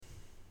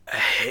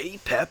Hey,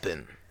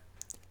 Pepin.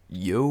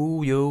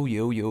 Yo, yo,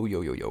 yo, yo, yo,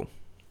 yo,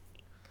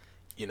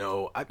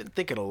 yo. I've been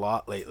thinking a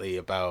lot lately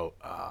about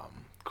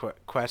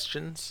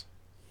questions.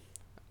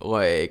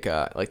 Like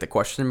the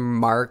question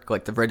mark,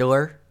 like the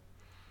Riddler.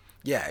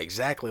 Yeah,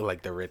 exactly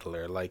like the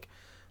Riddler. Like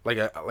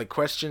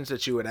questions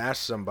that you would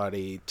ask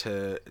somebody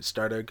to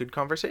start a good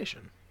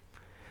conversation.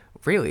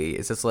 Really?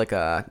 Is this like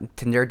a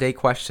Tinder date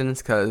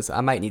questions? Because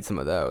I might need some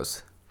of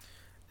those.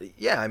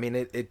 Yeah, I mean,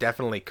 it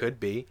definitely could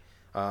be.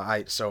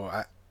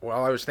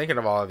 While I was thinking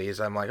of all of these,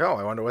 I'm like, oh,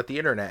 I wonder what the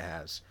internet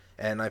has.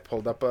 And I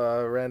pulled up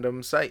a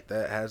random site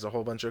that has a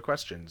whole bunch of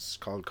questions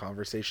called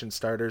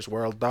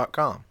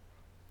conversationstartersworld.com.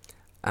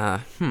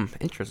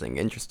 Interesting,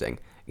 interesting.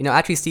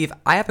 Actually, Steve,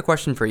 I have a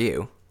question for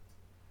you.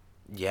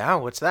 Yeah,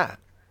 what's that?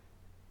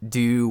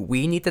 Do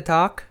we need to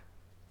talk?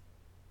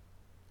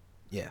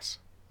 Yes.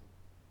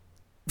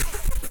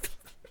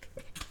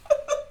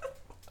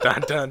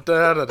 Dun, dun,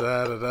 dun, dun, dun,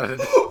 dun, dun.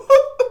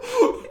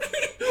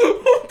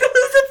 That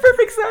is a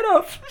perfect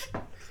setup.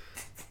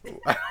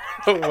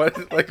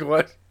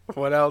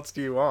 What else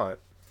do you want?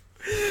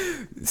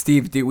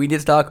 Steve, do we need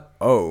to talk?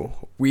 Oh,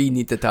 we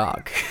need to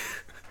talk.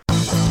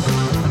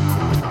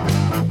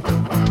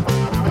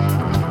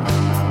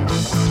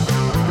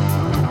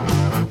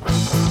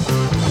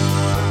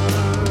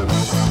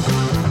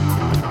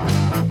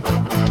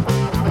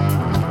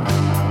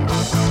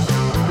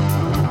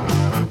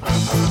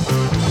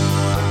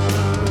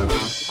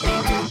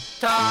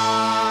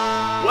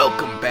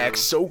 Welcome back.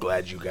 So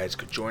glad you guys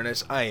could join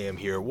us. I am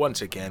here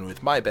once again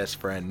with my best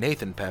friend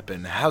Nathan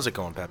Pepin. How's it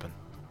going, Pepin?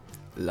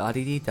 La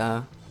di di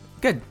da.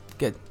 Good,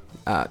 good.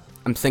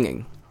 I'm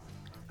singing.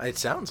 It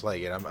sounds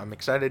like it. I'm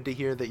excited to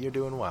hear that you're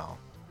doing well.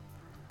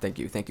 Thank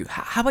you, thank you.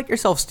 How about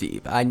yourself,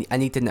 Steve? I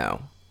need to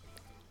know.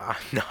 I'm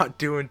not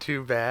doing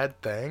too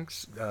bad,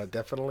 thanks.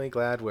 Definitely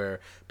glad we're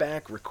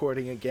back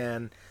recording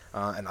again.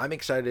 And I'm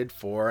excited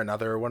for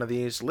another one of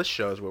these list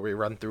shows where we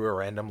run through a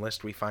random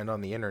list we find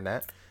on the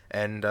internet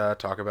and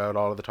talk about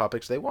all of the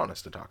topics they want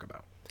us to talk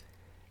about.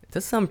 It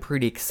does sound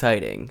pretty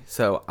exciting.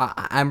 So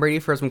I'm ready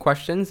for some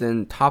questions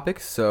and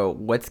topics. So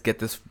let's get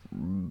this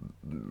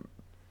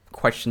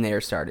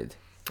questionnaire started.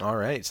 All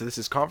right, so this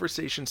is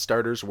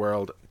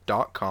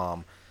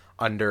conversationstartersworld.com.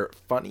 Under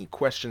funny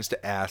questions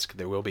to ask,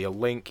 there will be a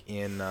link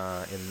in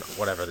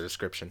whatever the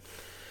description.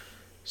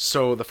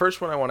 So the first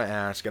one I want to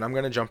ask, and I'm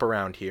going to jump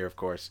around here, of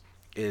course,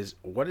 is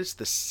what is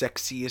the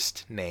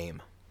sexiest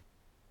name?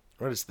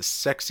 What is the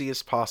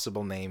sexiest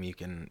possible name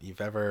you've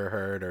ever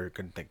heard or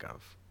could think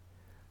of?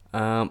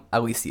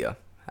 Alicia.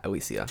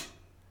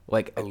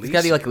 Like it's gotta be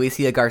Alicia. like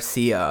Alicia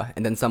Garcia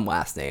and then some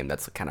last name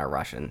that's kind of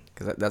Russian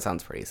because that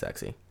sounds pretty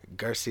sexy.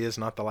 Garcia's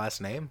not the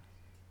last name?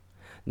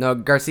 No,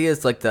 Garcia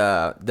is like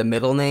the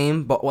middle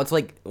name, but what's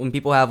like when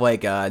people have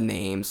like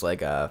names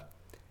like a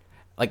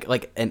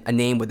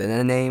name within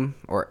a name,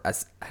 or I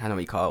don't know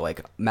what you call it,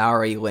 like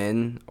Mallory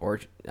Lynn or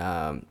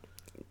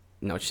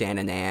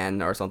Shannon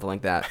Ann or something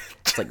like that.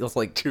 It's like those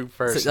like Two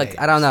first like names.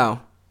 I don't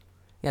know.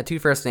 Yeah, two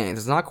first names.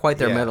 It's not quite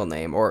their Yeah. middle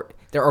name, or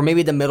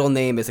maybe the middle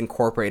name is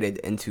incorporated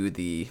into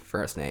the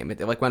first name.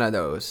 Like one of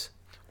those.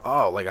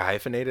 Oh, like a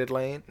hyphenated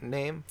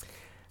name?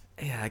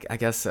 Yeah, I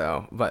guess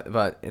so.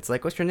 But it's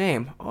like, what's your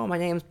name? Oh, my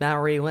name's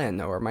Mallory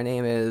Lynn, or my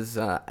name is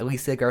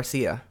Alicia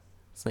Garcia.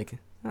 It's like,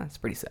 it's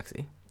pretty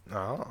sexy.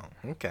 Oh,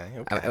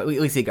 okay.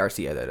 Alicia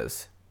Garcia, that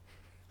is.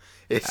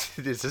 Is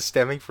this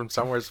stemming from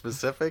somewhere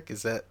specific?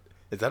 Is that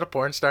a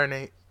porn star,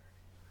 Nate?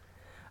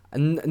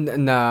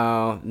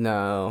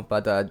 No,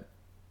 but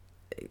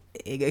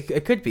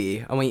it could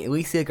be. I mean,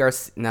 Alicia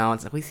Garcia. No,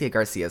 it's Alicia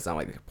Garcia. Is not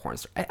like a porn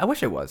star. I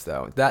wish it was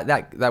though.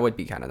 That would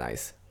be kind of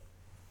nice.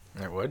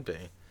 It would be.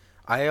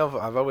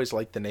 I've always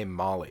liked the name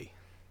Molly. I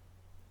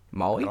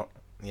Molly? don't.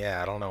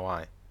 Yeah, I don't know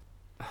why.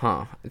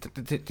 Huh.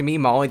 To me,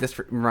 Molly just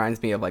reminds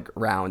me of like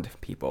round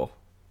people.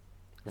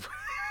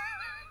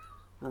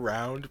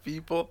 Round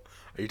people?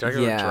 Are you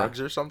talking Yeah. about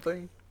drugs or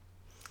something?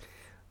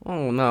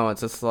 Oh no,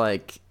 it's just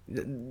like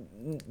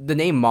the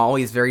name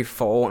Molly is very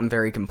full and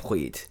very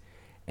complete,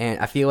 and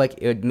I feel like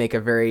it would make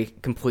a very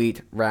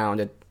complete,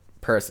 rounded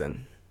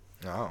person.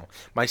 Oh,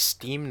 my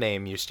Steam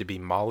name used to be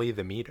Molly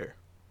the Meter.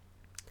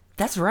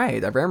 That's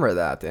right, I remember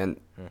that. And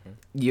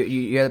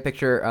you had a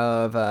picture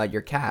of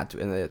your cat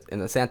in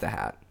the Santa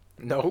hat.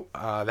 No,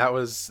 that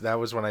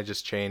was when I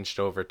just changed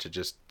over to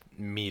just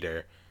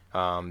Meter.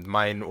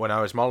 Mine when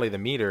I was Molly the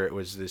Meter, it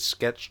was this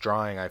sketch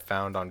drawing I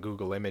found on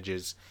Google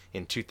Images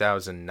in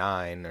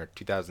 2009 or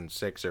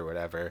 2006 or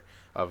whatever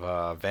of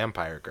a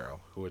vampire girl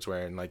who was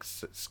wearing like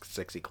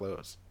sexy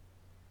clothes.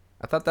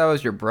 I thought that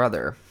was your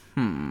brother.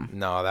 Hmm.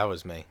 No, that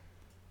was me.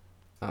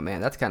 Oh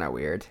man, that's kind of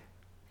weird.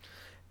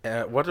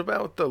 What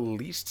about the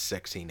least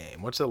sexy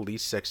name? What's the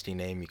least sexy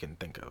name you can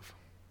think of?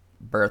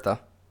 Bertha.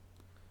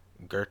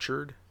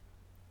 Gertrude?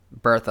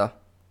 Bertha.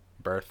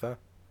 Bertha?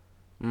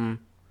 Hmm.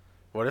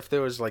 What if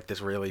there was like this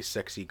really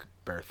sexy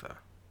Bertha?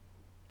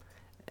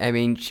 I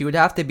mean, she would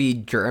have to be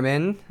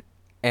German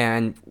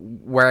and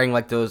wearing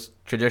like those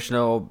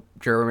traditional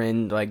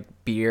German like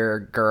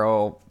beer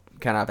girl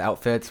kind of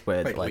outfits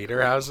with Like like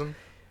Lederhausen?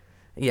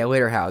 Yeah,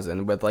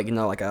 Lederhausen with like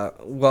like a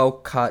low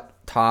cut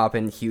top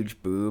and huge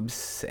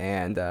boobs,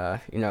 and a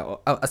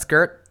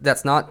skirt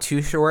that's not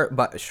too short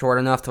but short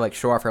enough to like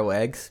show off her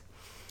legs,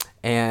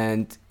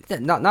 and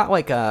not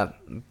like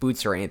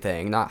boots or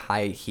anything, not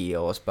high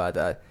heels,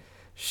 but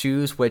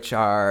shoes which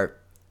are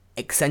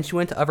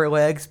accentuant of her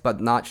legs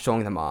but not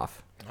showing them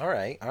off. All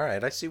right, all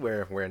right. I see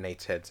where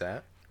Nate's head's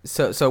at.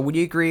 So would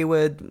you agree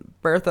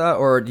with Bertha,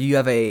 or do you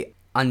have a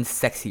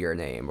unsexier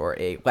name or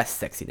a less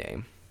sexy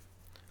name?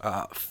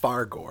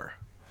 Fargor.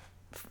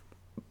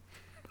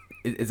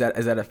 Is that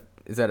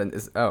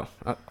oh,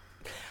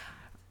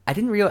 I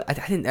didn't realize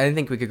I didn't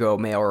think we could go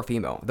male or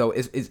female though.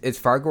 Is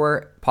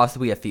Fargor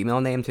possibly a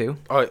female name too?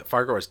 Oh,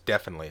 Fargor is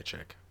definitely a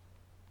chick.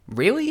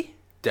 Really?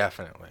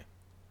 Definitely.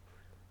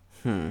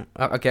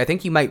 Okay, I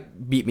think you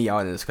might beat me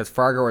on this because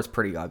Fargor is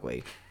pretty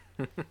ugly.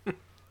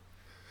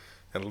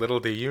 And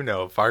little do you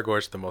know,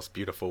 Fargor's the most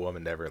beautiful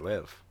woman to ever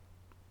live.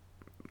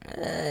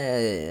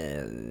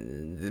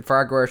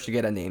 Fargor should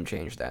get a name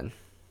change then.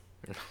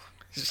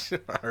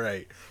 All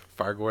right,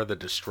 Fargor the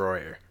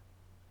Destroyer,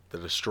 the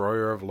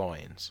Destroyer of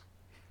Loins.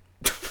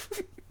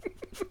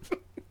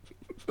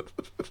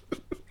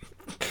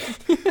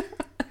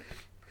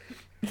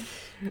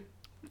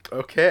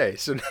 Okay,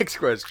 so next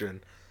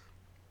question.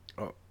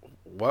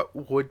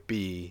 What would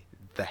be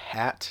the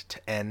hat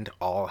to end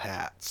all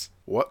hats?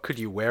 What could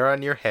you wear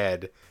on your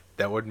head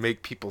that would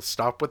make people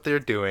stop what they're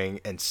doing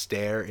and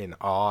stare in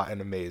awe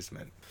and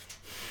amazement?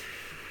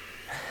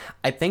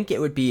 I think it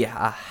would be a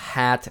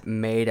hat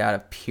made out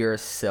of pure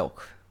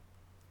silk.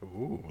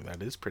 Ooh,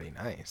 that is pretty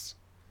nice.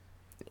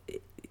 I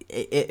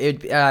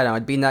don't know.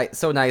 It'd be nice,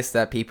 so nice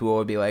that people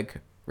would be like,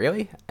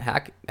 "Really,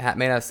 hat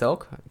made out of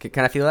silk?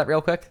 Can I feel that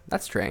real quick?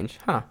 That's strange,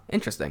 huh?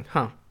 Interesting,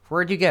 huh?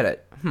 Where'd you get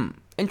it?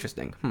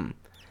 Interesting,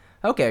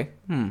 Okay,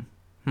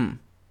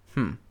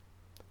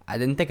 I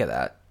didn't think of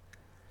that.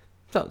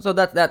 So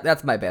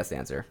that's my best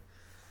answer.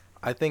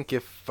 I think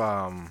if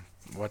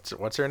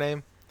what's her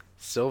name?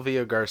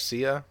 Sylvia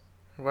Garcia,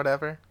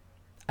 whatever.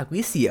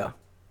 Alicia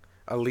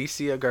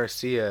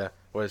Garcia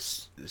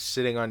was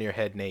sitting on your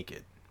head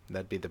naked.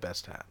 That'd be the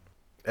best hat.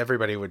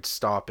 Everybody would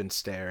stop and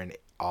stare in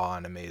awe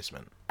and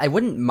amazement. I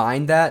wouldn't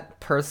mind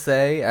that per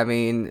se. I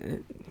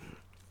mean,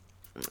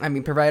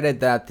 provided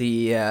that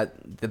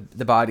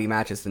the body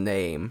matches the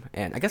name,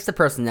 and I guess the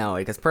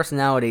personality, because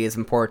personality is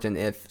important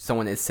if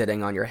someone is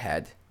sitting on your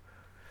head.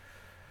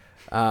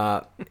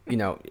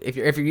 If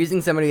you're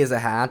using somebody as a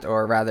hat,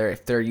 or rather,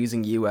 if they're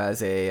using you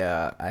as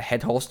a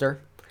head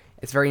holster,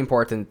 it's very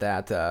important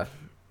that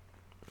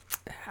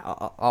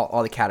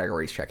all the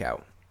categories check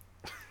out.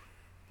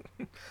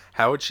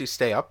 How would she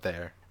stay up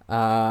there?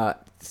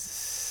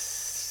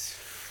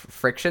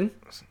 Friction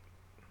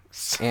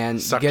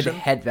and Suction? good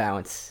head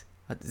balance.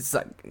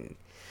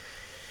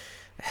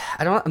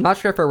 I'm not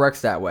sure if it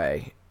works that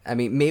way. I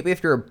mean, maybe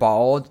if you're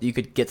bald, you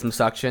could get some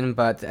suction,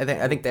 but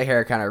I think the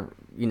hair kind of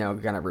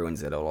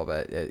ruins it a little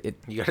bit.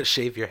 You gotta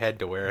shave your head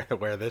to wear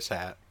this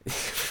hat.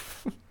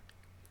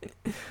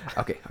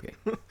 Okay.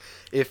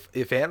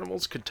 If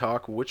animals could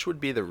talk, which would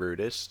be the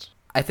rudest?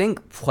 I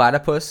think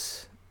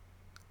platypus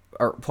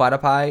or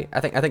platypi. I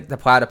think the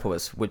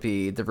platypus would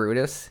be the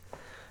rudest,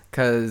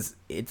 because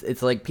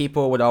it's like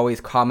people would always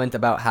comment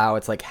about how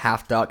it's like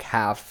half duck,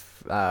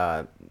 half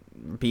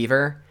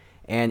beaver,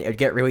 and it'd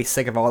get really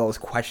sick of all those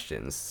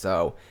questions.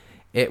 So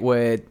it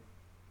would,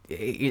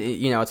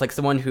 it's like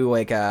someone who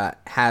like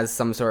has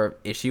some sort of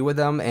issue with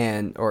them,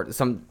 or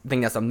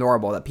something that's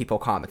abnormal that people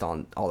comment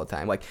on all the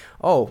time. Like,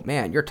 oh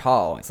man, you're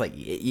tall. It's like,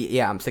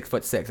 yeah, I'm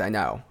 6'6". I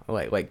know.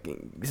 Like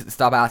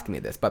stop asking me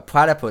this. But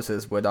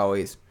platypuses would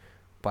always.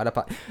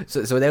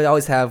 So they would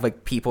always have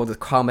like people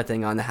just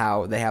commenting on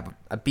how they have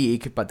a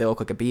beak, but they look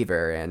like a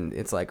beaver, and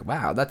it's like,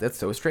 wow, that's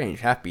so strange.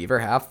 Half beaver,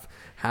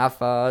 half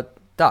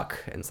duck,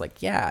 and it's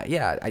like,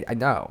 yeah, I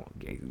know.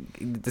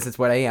 This is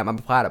what I am. I'm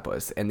a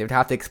platypus, and they would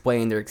have to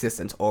explain their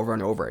existence over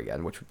and over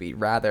again, which would be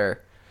rather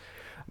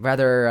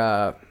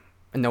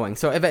annoying.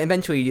 So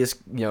eventually, you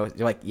just you're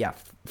like, yeah,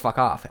 fuck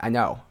off. I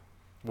know.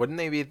 Wouldn't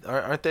they be?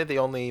 Aren't they the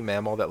only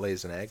mammal that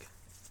lays an egg?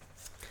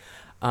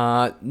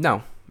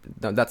 No,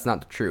 that's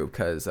not true,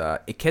 because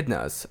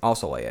echidnas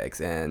also lay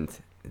eggs, and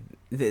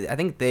I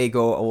think they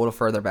go a little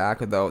further back,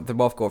 though they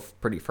both go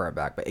pretty far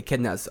back, but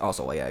echidnas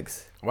also lay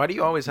eggs. Why do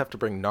you always have to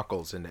bring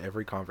Knuckles into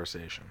every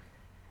conversation?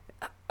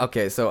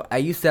 Okay, so I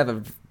used to have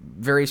a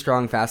very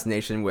strong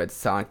fascination with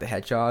Sonic the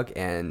Hedgehog,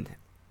 and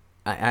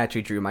I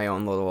actually drew my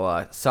own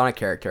little Sonic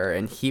character,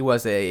 and he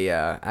was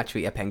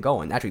actually a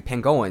pangolin. Actually,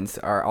 pangolins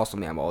are also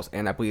mammals,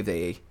 and I believe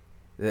they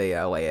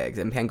lay eggs,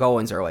 and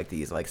pangolins are like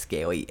these like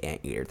scaly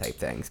anteater type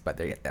things, but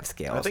they have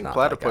scales. I think not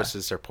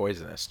platypuses are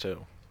poisonous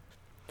too.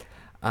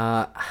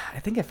 I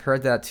think I've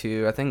heard that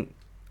too. I think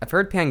I've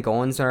heard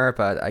pangolins are,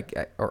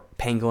 but or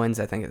penguins.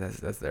 I think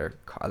that's their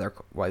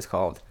otherwise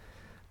called,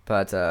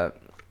 but I'm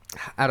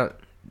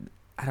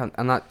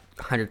not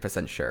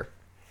 100% sure.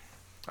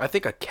 I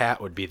think a cat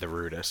would be the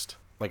rudest,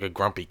 like a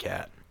grumpy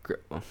cat.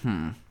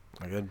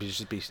 Like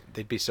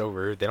they'd be so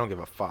rude. They don't give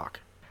a fuck.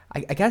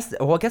 I guess.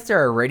 Well, I guess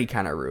they're already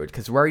kind of rude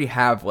because we already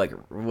have like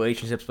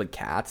relationships with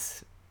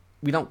cats.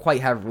 We don't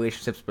quite have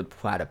relationships with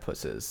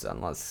platypuses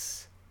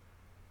unless.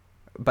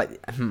 But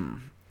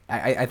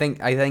I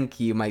think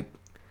you might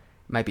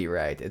be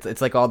right.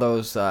 It's like all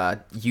those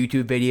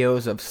YouTube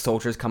videos of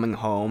soldiers coming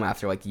home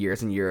after like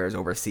years and years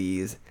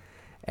overseas,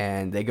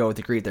 and they go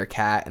to greet their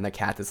cat, and the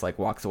cat just like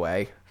walks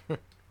away.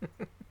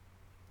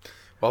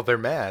 Well, they're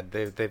mad.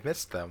 They've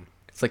missed them.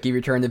 It's like you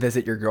return to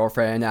visit your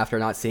girlfriend after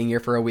not seeing her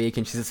for a week,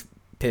 and she's just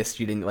pissed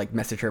you didn't like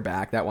message her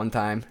back that one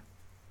time.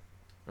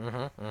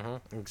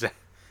 Exactly.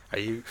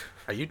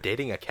 Are you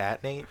dating a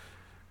cat, Nate?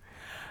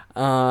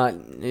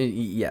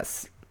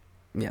 Yes,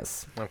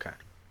 yes. Okay.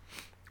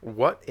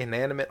 What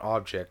inanimate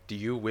object do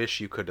you wish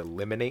you could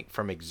eliminate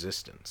from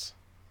existence?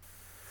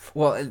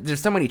 Well,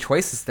 there's so many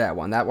choices to that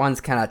one. That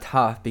one's kind of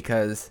tough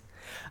because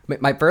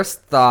my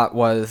first thought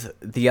was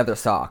the other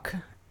sock,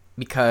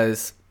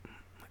 because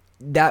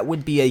that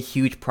would be a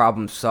huge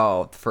problem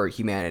solved for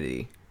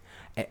humanity.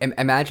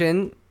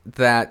 Imagine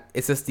that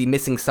it's just the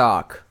missing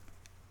sock,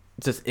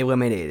 just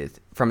eliminated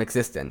from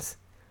existence.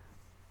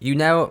 You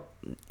now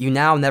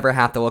never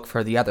have to look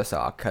for the other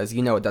sock because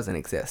you know it doesn't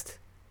exist.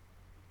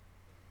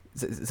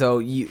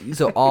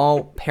 So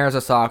all pairs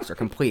of socks are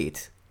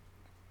complete.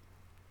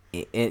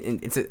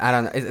 And it's I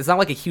don't know. It's not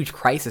like a huge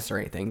crisis or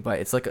anything, but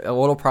it's like a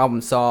little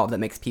problem solved that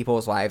makes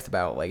people's lives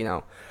about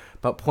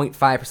about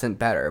 0.5%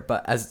 better.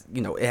 But as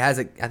you know, I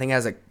think it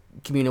has a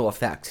communal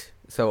effect.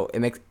 So it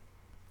makes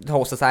the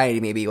whole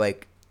society maybe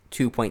like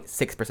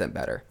 2.6%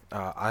 better.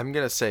 I'm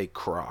gonna say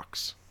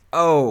Crocs.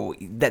 Oh,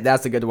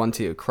 that's a good one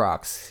too.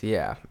 Crocs.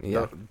 Yeah.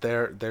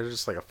 They're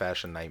just like a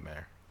fashion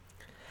nightmare.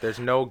 There's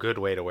no good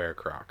way to wear a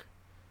Croc.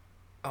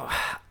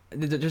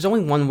 There's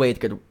only one way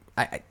to go.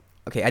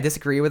 Okay, I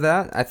disagree with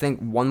that. I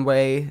think one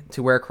way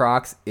to wear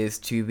Crocs is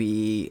to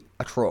be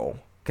a troll.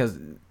 Because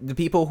the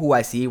people who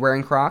I see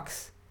wearing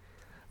Crocs,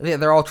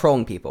 they're all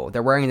trolling people.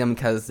 They're wearing them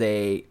because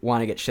they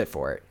want to get shit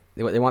for it.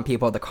 They want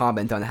people to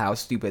comment on how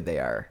stupid they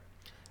are.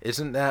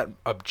 Isn't that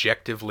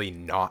objectively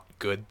not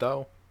good,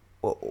 though?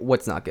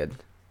 What's not good?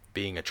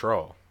 Being a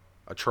troll.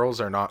 Trolls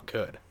are not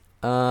good.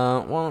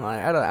 Well,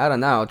 I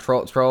don't know.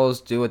 Trolls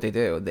do what they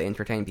do. They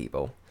entertain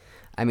people.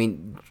 I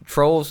mean,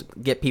 trolls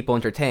get people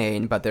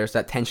entertained, but there's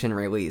that tension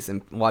release,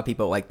 and a lot of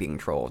people like being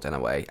trolled in a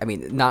way. I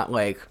mean, not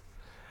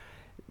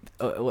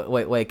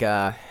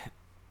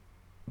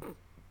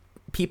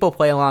people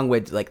play along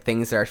with like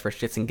things that are for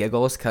shits and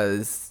giggles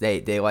because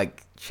they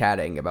like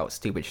chatting about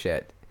stupid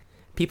shit.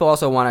 People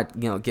also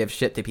want to give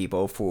shit to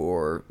people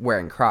for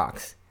wearing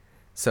Crocs.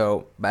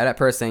 So by that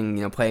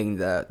person playing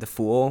the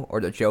fool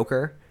or the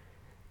Joker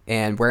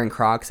and wearing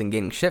Crocs and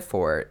getting shit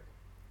for it,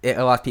 it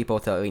allows people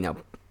to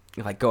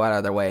like go out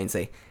of their way and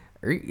say,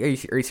 are you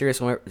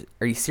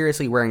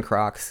seriously wearing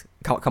Crocs?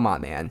 Come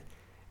on, man.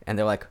 And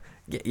they're like,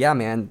 yeah,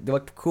 man, they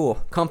look cool,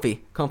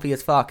 comfy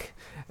as fuck.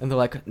 And they're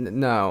like,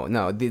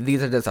 no,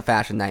 these are just a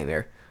fashion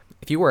nightmare.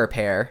 If you were a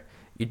pair,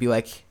 you'd be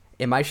like,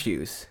 in my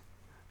shoes.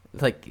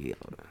 Like,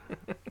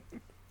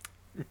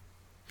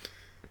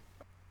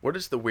 what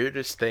is the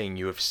weirdest thing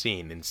you have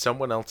seen in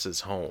someone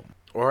else's home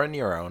or in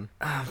your own?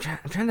 I'm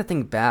trying to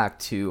think back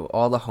to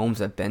all the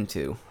homes I've been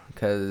to,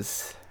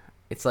 because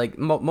it's like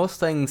most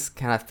things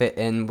kind of fit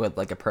in with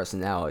like a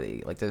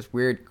personality. Like there's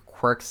weird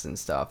quirks and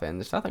stuff, and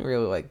there's nothing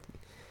really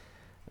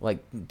like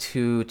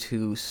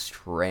too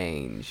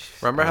strange.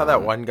 Remember how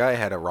that one guy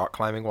had a rock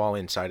climbing wall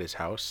inside his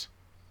house?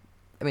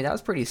 I mean, that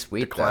was pretty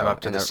sweet. To climb up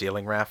to the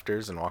ceiling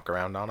rafters and walk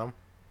around on them.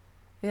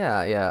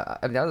 Yeah.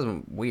 I mean, that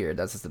was weird.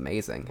 That's just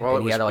amazing. Well,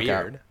 and it was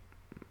had, weird.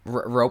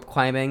 Rope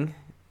climbing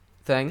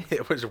thing.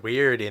 It was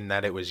weird in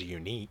that it was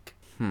unique.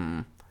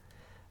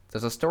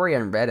 There's a story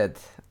on Reddit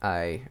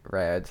I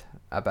read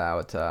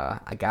about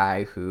a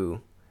guy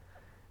who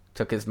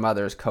took his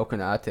mother's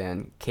coconut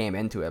and came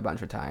into it a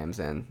bunch of times,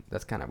 and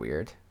that's kind of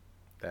weird.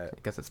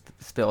 Because it's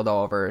spilled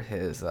all over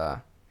his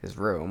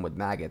room with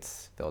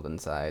maggots filled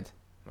inside.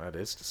 That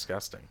is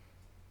disgusting.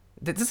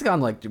 This has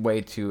gone like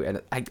way too.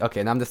 And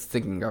okay, now I'm just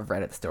thinking of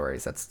Reddit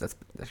stories. That's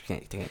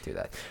can't do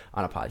that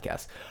on a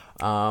podcast.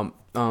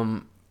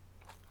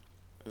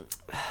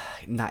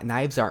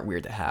 Knives aren't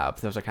weird to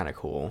have. Those are kind of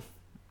cool.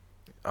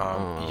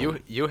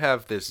 You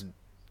have this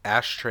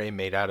ashtray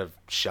made out of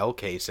shell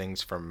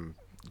casings from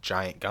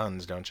giant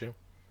guns, don't you?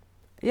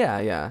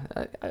 Yeah.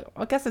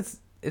 I guess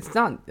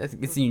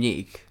it's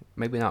unique.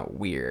 Maybe not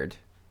weird.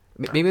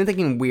 Maybe I'm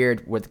thinking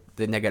weird with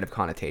the negative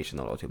connotation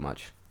a little too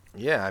much.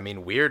 Yeah, I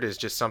mean, weird is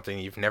just something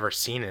you've never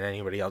seen in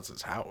anybody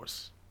else's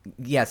house.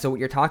 Yeah, so what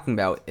you're talking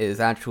about is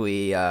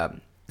actually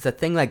it's a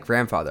thing my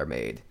grandfather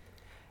made.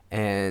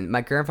 And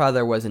my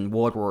grandfather was in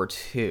World War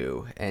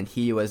II, and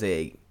he was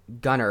a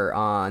gunner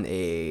on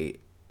a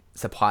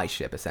supply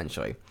ship,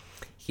 essentially.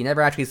 He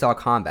never actually saw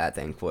combat,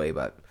 thankfully,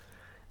 but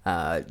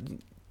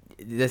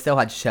they still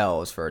had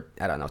shells for,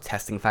 I don't know,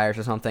 testing fires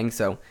or something.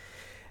 So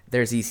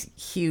there's these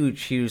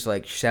huge,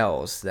 like,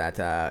 shells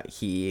that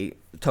he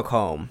took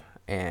home,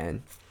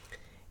 and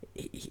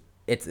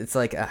it's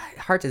like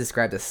hard to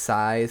describe the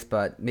size,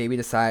 but maybe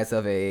the size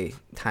of a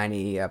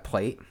tiny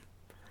plate.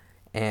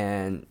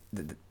 and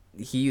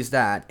he used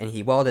that, and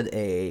he welded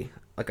a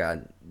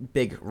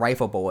big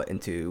rifle bullet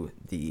into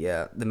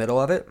the middle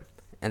of it,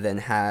 and then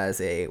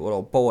has a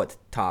little bullet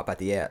top at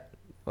the end,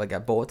 like a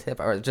bullet tip,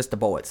 or just the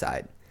bullet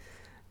side,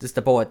 just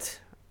the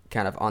bullet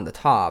kind of on the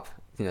top,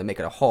 make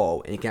it a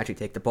hole, and you can actually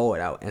take the bullet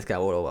out, and it's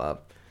got a little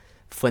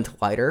flint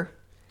lighter,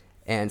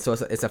 and so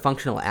it's a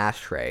functional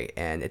ashtray,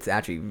 and it's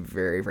actually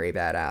very, very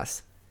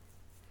badass.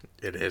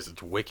 It is.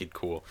 It's wicked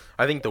cool.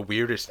 I think the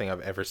weirdest thing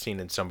I've ever seen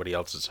in somebody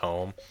else's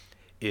home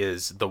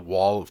is the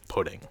wall of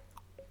pudding.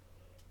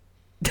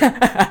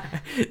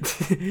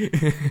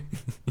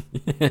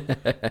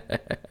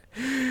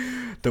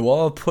 The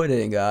wall of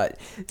pudding.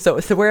 So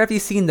where have you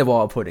seen the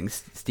wall of pudding,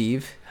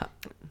 Steve?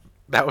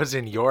 That was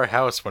in your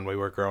house when we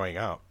were growing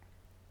up.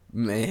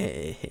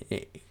 Meh.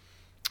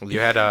 You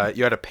had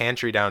a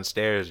pantry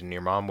downstairs, and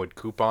your mom would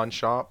coupon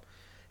shop,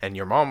 and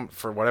your mom,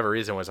 for whatever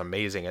reason, was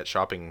amazing at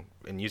shopping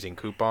and using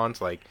coupons.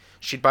 Like,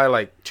 she'd buy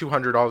like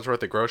 $200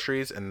 worth of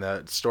groceries, and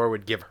the store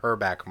would give her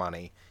back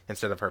money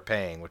instead of her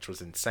paying, which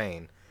was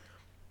insane.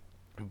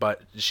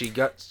 But she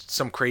got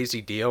some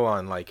crazy deal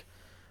on like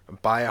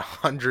buy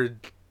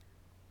 100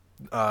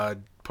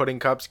 pudding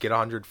cups, get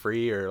 100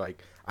 free, or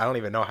like I don't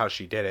even know how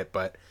she did it,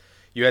 but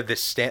you had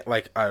this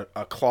like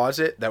a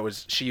closet that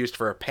was she used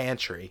for a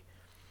pantry,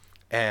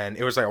 and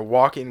it was like a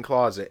walk-in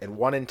closet, and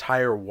one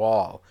entire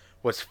wall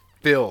was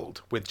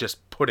filled with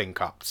just pudding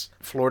cups,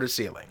 floor to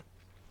ceiling.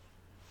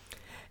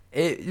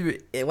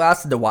 It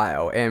lasted a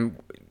while,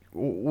 and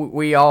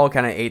we all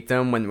kind of ate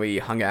them when we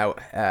hung out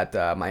at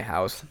my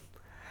house.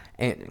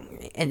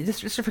 And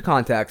just for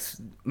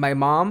context, my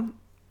mom,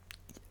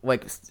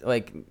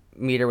 like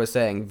Meter was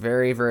saying,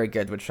 very, very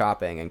good with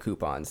shopping and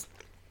coupons.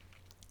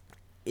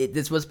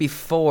 This was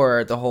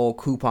before the whole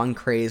coupon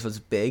craze was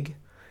big,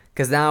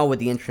 because now with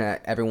the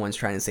internet, everyone's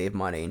trying to save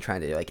money and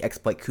trying to like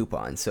exploit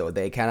coupons. So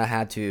they kind of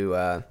had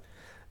to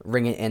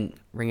ring it in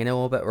a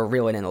little bit, or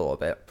reel it in a little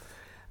bit.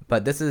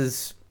 But this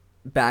is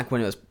back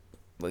when it was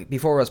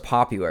before it was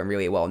popular and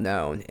really well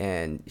known,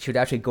 and she would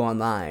actually go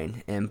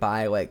online and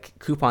buy like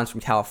coupons from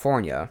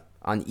California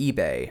on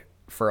eBay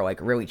for like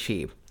really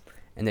cheap,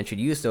 and then she'd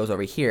use those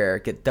over here,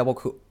 get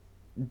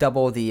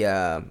double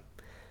the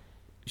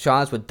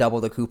Shaw's would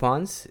double the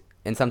coupons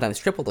and sometimes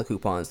triple the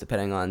coupons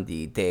depending on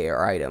the day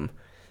or item,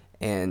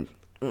 and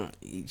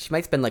she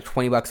might spend like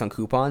 $20 on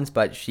coupons,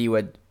 but she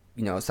would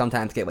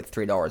sometimes get like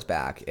 $3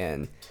 back,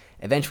 and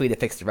eventually they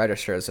fixed the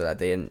register so that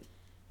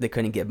they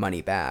couldn't get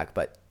money back,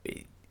 but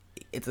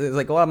it's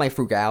like a lot of my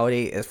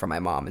frugality is from my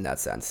mom in that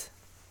sense,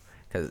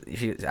 because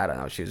I don't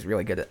know, she was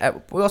really good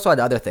at. We also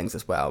had other things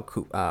as well,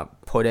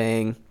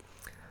 pudding,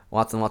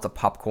 lots and lots of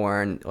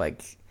popcorn.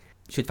 Like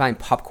she'd find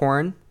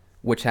popcorn,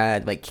 which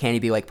had like Candy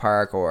Bee Lake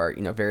Park or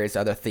various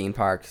other theme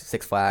parks,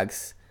 Six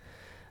Flags,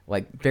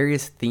 like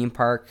various theme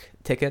park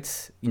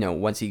tickets.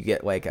 Once you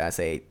get like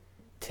say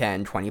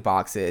 10, 20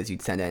 boxes,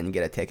 you'd send in and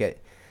get a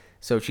ticket.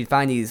 So she'd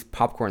find these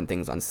popcorn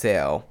things on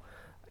sale,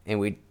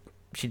 and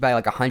she'd buy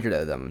like 100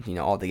 of them,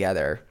 all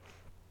together.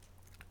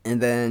 And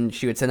then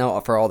she would send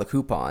out for all the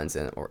coupons,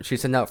 or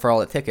she'd send out for all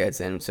the tickets.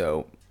 And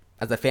so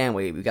as a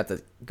family, we got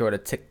to go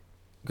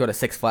to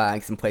Six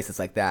Flags and places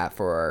like that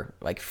for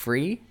like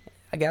free,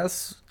 I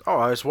guess. Oh,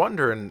 I was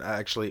wondering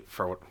actually,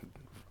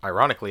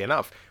 ironically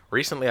enough,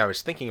 recently I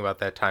was thinking about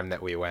that time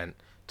that we went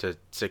to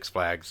Six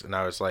Flags, and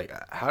I was like,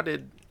 how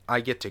did I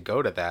get to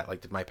go to that?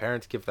 Like, did my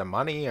parents give them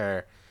money,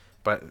 or?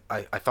 But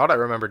I thought I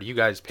remembered you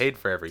guys paid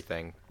for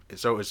everything.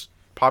 So it was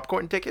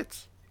popcorn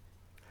tickets?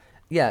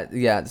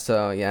 Yeah.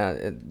 So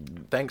yeah.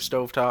 Thanks,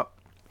 Stovetop.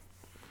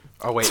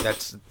 Oh wait,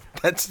 that's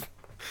that's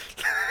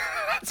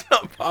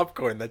not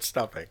popcorn. That's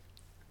stuffing.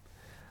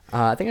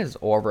 I think it's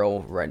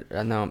Orville, right?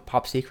 No,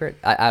 Pop Secret.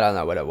 I don't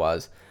know what it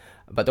was,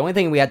 but the only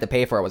thing we had to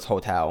pay for was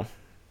hotel.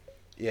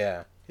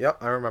 Yeah. Yep.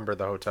 I remember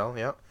the hotel.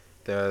 Yep.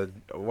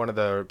 One of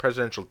the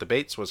presidential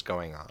debates was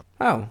going on.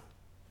 Oh.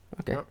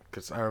 Okay.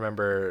 Because I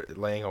remember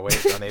laying awake,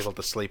 unable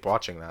to sleep,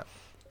 watching that.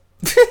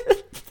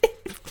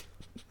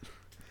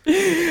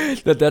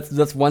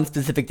 That's one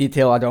specific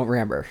detail I don't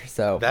remember.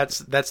 So that's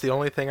the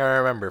only thing I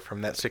remember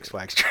from that Six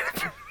Flags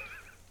trip.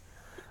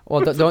 Well,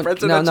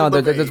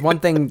 there's one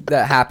thing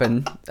that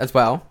happened as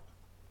well.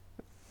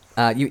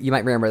 You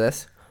might remember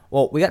this.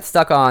 Well, we got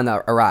stuck on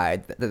a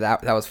ride.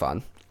 That was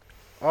fun.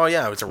 Oh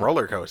yeah, it was a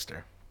roller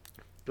coaster.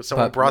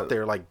 Someone brought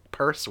their like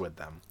purse with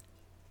them.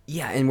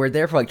 Yeah, and we're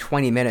there for like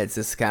 20 minutes,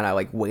 just kind of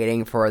like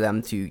waiting for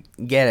them to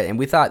get it, and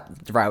we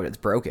thought the ride was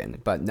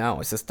broken, but no,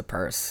 it's just the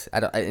purse.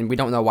 And we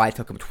don't know why it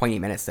took them 20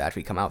 minutes to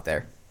actually come out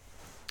there.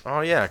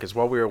 Oh yeah, because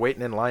while we were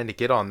waiting in line to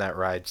get on that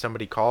ride,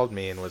 somebody called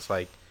me and was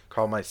like,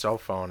 called my cell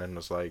phone and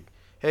was like,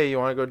 "Hey, you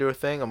want to go do a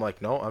thing?" I'm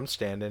like, "No, I'm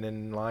standing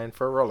in line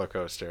for a roller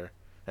coaster."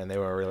 And they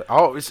were really,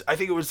 I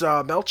think it was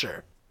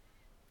Melcher,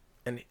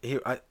 and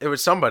it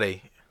was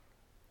somebody.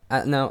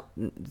 No,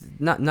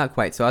 not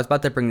quite. So I was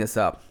about to bring this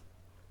up.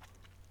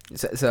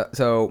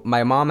 So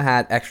my mom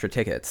had extra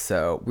tickets,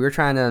 so we were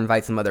trying to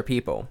invite some other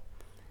people.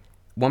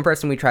 One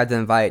person we tried to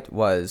invite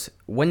was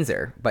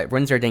Windsor, but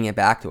Windsor didn't get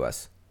back to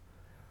us.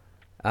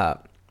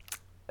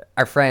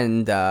 Our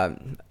friend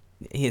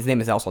his name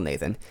is also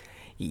Nathan.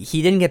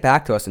 He didn't get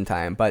back to us in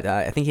time, but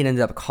I think he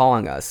ended up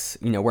calling us,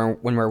 when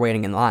we're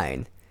waiting in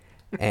line.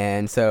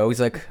 And so he's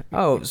like,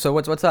 "Oh, so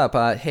what's up?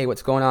 Hey,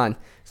 what's going on?"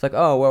 It's like,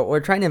 "Oh, well, we're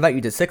trying to invite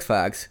you to Six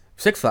Flags."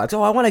 Six Flags.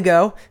 Oh, I want to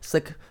go. It's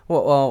like,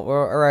 well,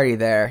 we're already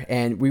there,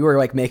 and we were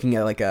like making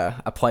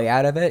a play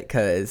out of it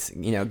because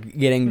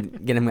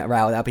getting him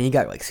riled up, and he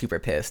got like super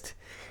pissed.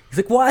 He's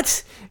like,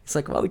 "What?" It's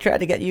like, "Well, we tried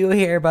to get you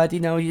here, but you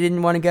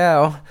didn't want to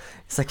go."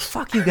 It's like,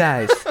 "Fuck you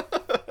guys."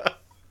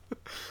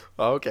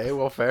 Okay,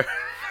 well, fair.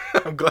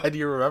 I'm glad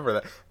you remember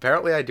that.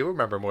 Apparently, I do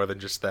remember more than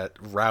just that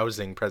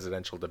rousing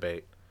presidential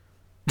debate.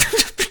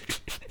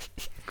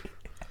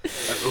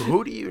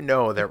 Who do you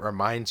know that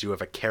reminds you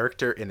of a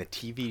character in a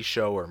TV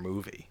show or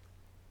movie?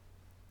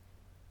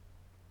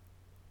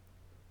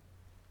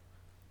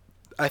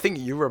 I think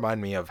you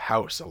remind me of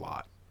House a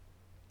lot.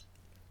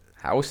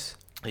 House.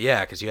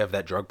 Yeah, because you have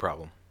that drug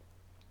problem.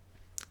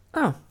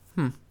 Oh,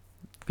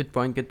 good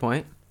point. Good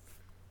point.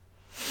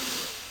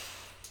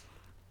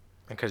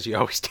 And because you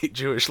always date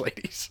Jewish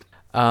ladies.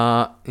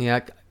 Yeah.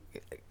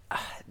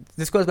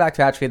 This goes back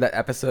to actually that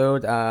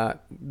episode that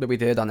we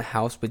did on the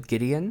House with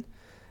Gideon.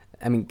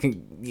 I mean,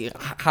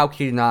 how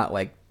could you not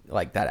like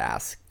that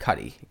ass,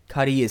 Cuddy?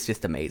 Cuddy is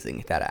just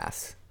amazing. That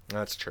ass.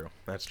 That's true.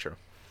 That's true.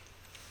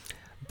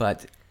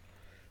 But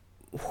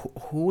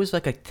who is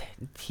like a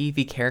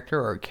TV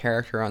character or a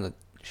character on the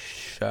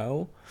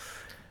show?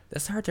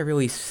 That's hard to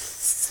really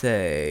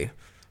say,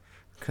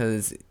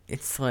 because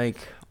it's like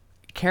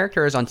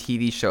characters on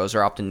TV shows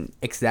are often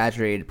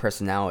exaggerated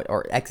personality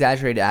or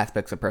exaggerated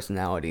aspects of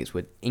personalities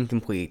with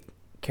incomplete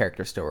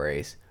character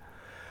stories.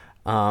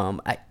 No,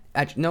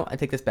 I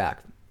take this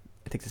back.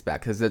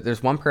 Because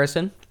there's one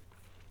person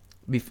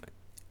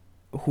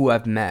who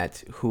I've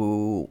met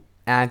who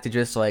acted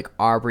just like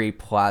Aubrey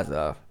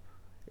Plaza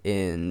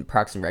in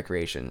Parks and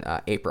Recreation.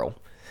 April.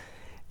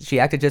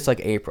 She acted just like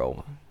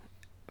April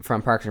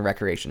from Parks and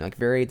Recreation, like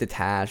very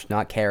detached,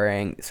 not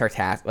caring,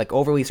 sarcastic, like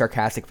overly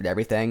sarcastic with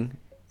everything,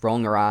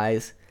 rolling her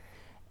eyes.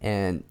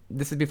 And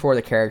this is before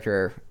the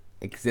character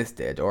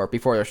existed, or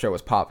before the show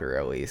was popular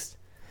at least.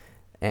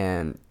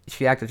 And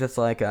she acted just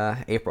like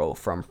April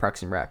from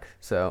Parks and Rec.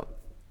 So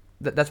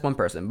that's one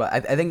person. But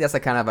I think that's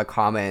like kind of a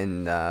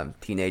common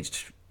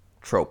teenage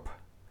trope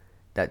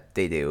that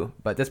they do.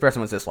 But this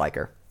person was just like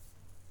her.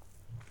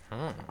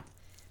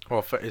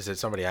 Well, is it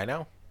somebody I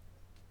know?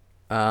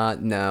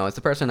 No, it's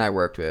the person I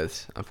worked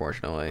with,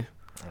 unfortunately.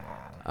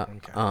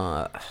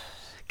 Okay.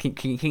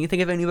 Can you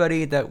think of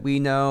anybody that we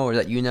know or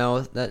that you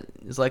know that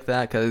is like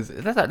that? Because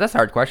that's a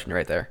hard question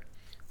right there.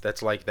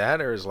 That's like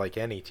that, or is like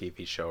any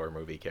TV show or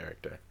movie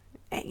character?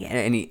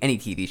 Any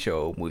TV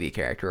show, movie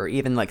character, or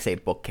even like say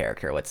book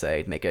character. Let's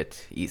say make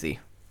it easy.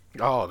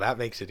 Oh, that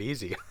makes it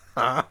easy.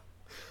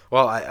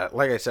 Well,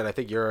 like I said, I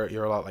think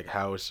you're a lot like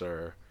House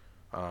or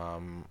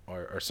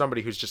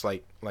somebody who's just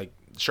like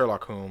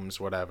Sherlock Holmes,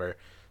 whatever.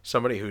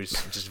 Somebody who's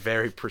just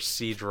very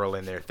procedural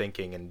in their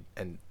thinking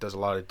and does a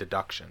lot of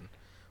deduction,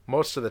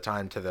 most of the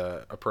time to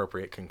the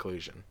appropriate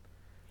conclusion.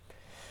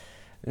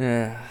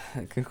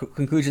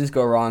 Conclusions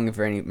go wrong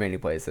in many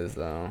places,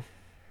 though.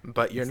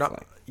 But you're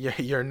not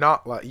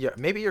like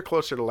maybe you're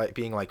closer to like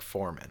being like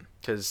Foreman,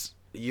 because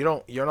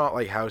you're not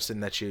like House in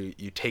that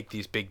you take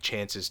these big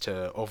chances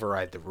to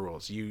override the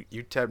rules. You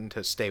tend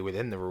to stay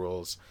within the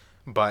rules,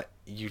 but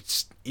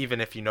even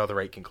if you know the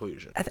right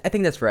conclusion. I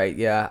think that's right.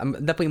 Yeah, I'm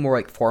definitely more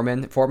like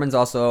Foreman. Foreman's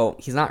also,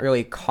 he's not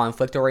really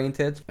conflict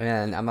oriented,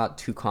 and I'm not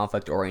too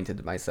conflict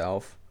oriented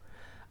myself.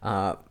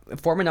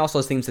 Foreman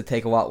also seems to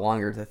take a lot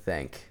longer to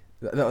think.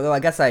 Though I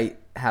guess I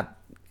have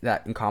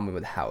that in common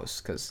with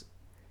House, because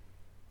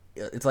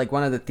it's like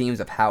one of the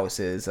themes of House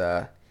is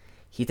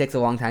he takes a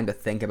long time to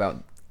think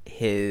about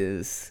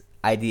his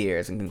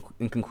ideas and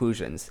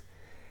conclusions,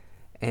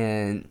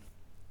 and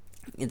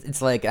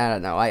it's like, I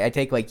don't know, I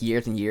take like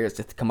years and years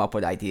to come up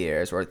with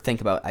ideas or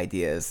think about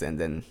ideas, and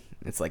then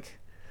it's like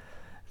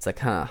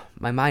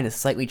my mind is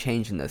slightly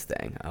changed in this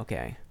thing.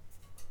 Okay.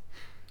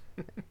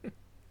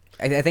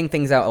 I think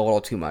things out a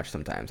little too much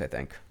sometimes, I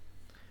think.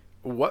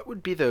 What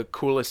would be the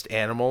coolest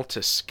animal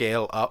to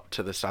scale up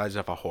to the size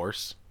of a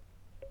horse?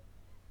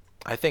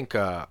 I think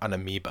an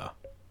amoeba.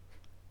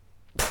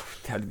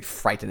 That would be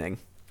frightening.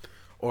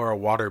 Or a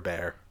water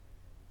bear.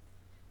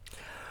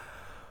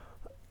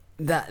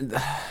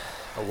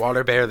 A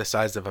water bear the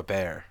size of a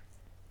bear.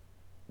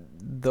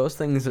 Those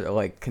things are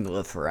like can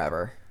live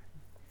forever.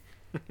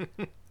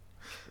 A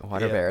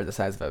water bear the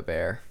size of a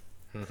bear.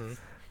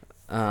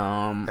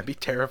 Mm-hmm. That'd be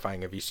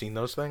terrifying. Have you seen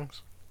those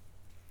things?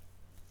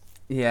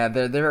 Yeah,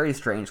 they're very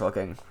strange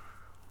looking.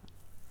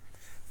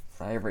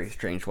 Very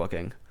strange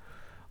looking.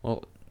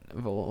 Well, a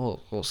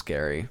little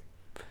scary.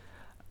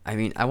 I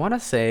mean, I want to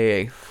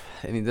say,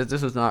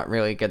 this is not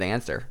really a good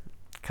answer,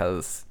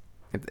 because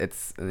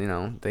it's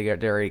they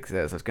already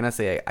exist. I was gonna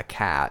say a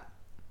cat,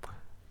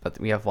 but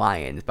we have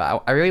lions.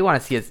 But I really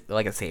want to see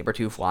a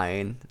saber-tooth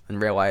lion in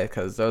real life,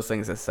 because those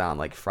things just sound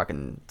like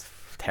fucking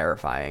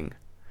terrifying.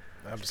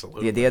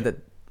 Absolutely. The idea that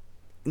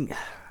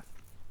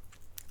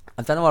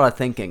I've done a lot of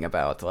thinking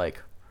about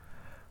like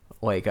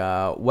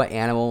what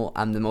animal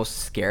I'm the most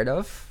scared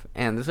of,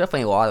 and there's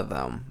definitely a lot of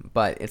them,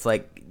 but it's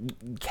like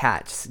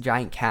cats.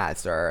 Giant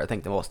cats are, I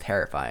think, the most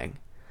terrifying.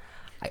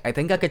 I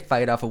think I could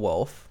fight off a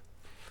wolf.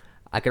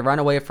 I could run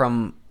away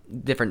from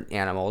different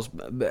animals.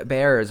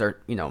 Bears are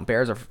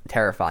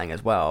terrifying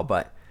as well,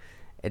 but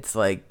it's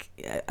like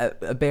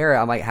a bear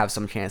I might have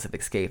some chance of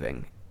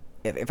escaping.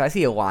 If I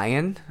see a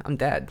lion, I'm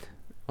dead.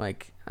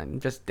 Like, I'm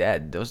just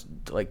dead. Those,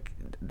 like,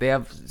 they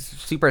have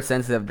super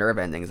sensitive nerve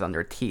endings on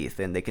their teeth,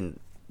 and they can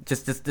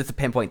just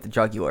pinpoint the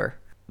jugular.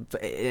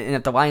 And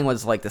if the lion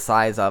was like the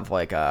size of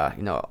like a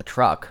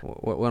truck,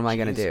 what am I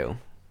gonna do?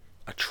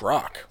 A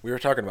truck? We were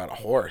talking about a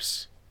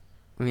horse.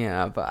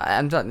 Yeah, but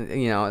I'm not.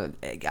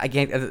 I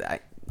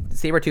can't.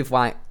 Saber-tooth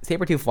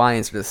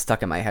lions are just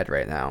stuck in my head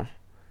right now.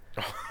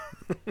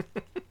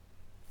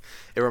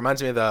 It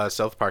reminds me of the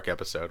South Park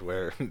episode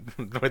where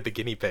with the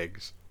guinea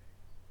pigs.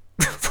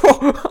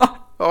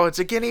 Oh, it's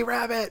a guinea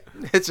rabbit.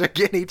 It's a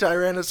guinea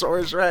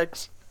Tyrannosaurus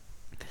Rex.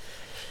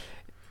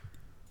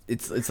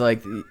 It's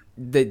like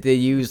they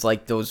use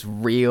like those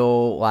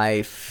real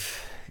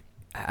life,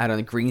 I don't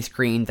know, green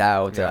screened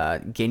out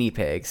guinea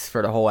pigs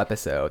for the whole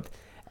episode,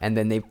 and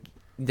then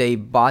they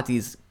bought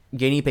these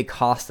guinea pig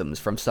costumes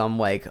from some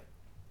like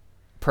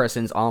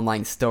person's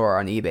online store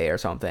on eBay or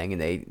something,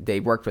 and they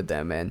worked with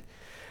them, and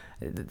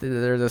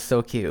they're just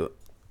so cute.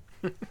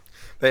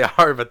 They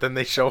are, but then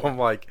they show them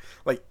like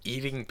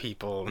eating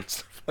people and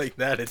stuff like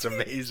that. It's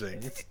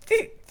amazing.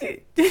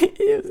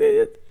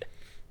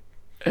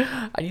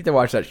 I need to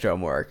watch that show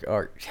more,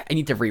 or I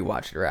need to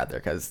rewatch it rather,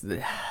 because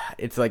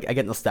it's like I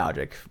get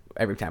nostalgic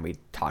every time we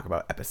talk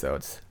about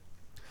episodes.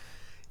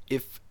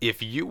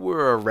 If you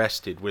were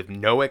arrested with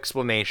no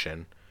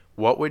explanation,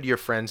 what would your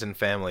friends and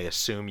family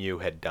assume you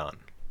had done?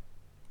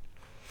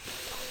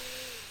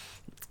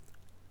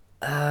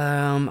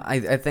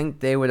 I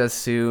think they would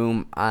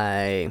assume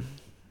I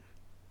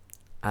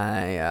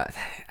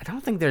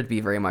don't think there'd be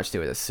very much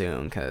to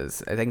assume,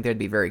 because I think they'd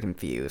be very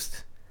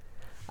confused.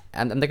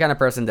 I'm the kind of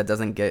person that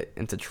doesn't get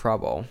into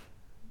trouble,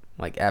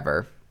 like,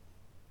 ever.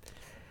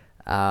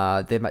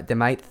 They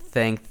might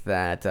think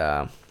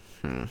that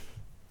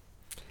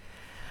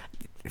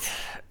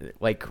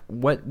like,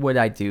 what would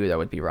I do that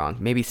would be wrong?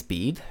 Maybe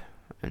speed,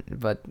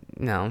 but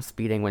no,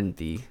 speeding wouldn't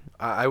be.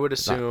 I would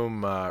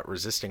assume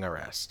resisting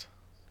arrest.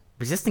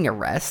 Resisting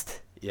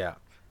arrest? Yeah,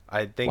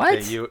 I think What?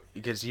 that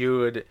because you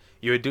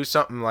would do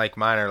something like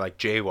minor, like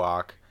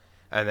jaywalk,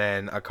 and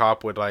then a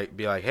cop would like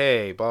be like,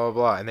 "Hey, blah blah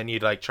blah," and then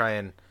you'd like try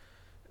and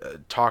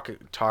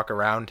talk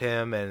around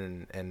him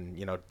and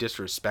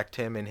disrespect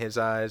him in his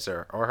eyes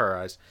or her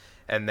eyes,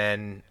 and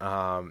then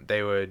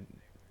they would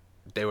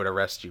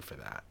arrest you for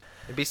that.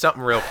 It'd be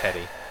something real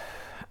petty.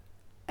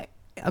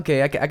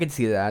 Okay, I could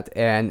see that,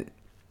 and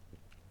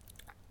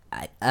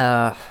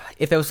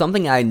if it was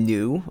something I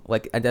knew,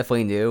 like I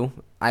definitely knew,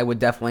 I would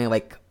definitely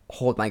like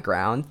hold my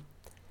ground.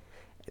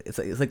 It's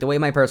like the way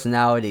my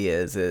personality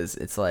is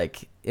it's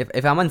like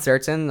if I'm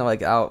uncertain,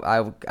 like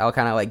I'll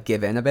kind of like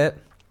give in a bit,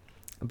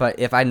 but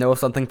if I know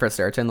something for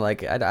certain,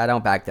 like I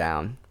don't back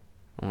down.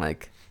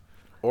 Like,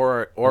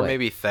 or like,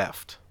 maybe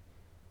theft.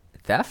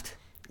 Theft?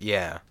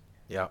 Yeah,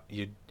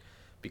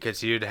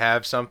 because you'd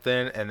have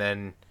something and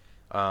then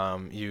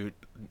you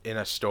in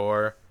a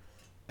store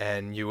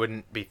and you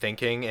wouldn't be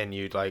thinking, and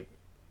you'd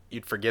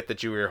forget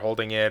that you were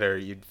holding it, or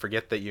you'd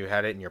forget that you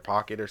had it in your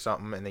pocket or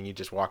something, and then you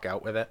just walk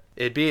out with it.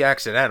 It'd be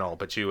accidental,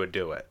 but you would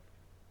do it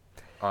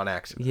on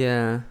accident.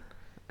 Yeah.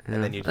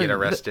 And then you'd get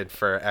arrested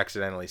for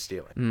accidentally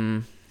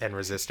stealing and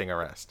resisting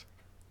arrest.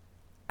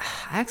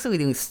 I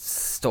actually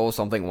stole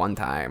something one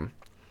time,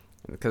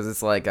 because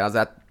it's like I was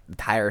at the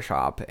tire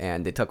shop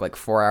and it took like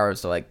 4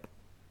 hours to like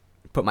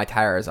put my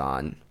tires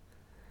on,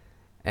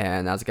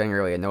 and I was getting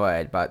really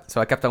annoyed. But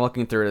so I kept on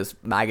looking through this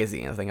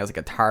magazine. I think it was a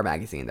guitar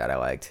magazine that I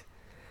liked,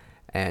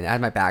 and I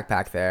had my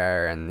backpack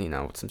there, and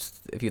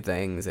a few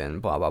things,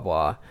 and blah blah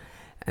blah.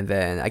 And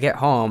then I get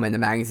home and the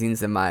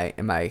magazine's in my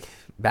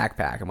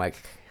backpack. I'm like,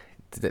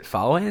 did it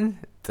fall in?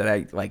 Did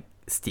I like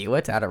steal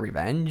it out of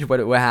revenge? What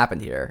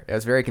happened here? It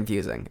was very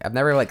confusing. I've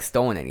never like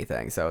stolen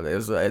anything, so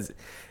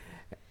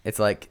it's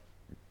like,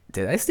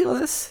 did I steal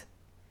this?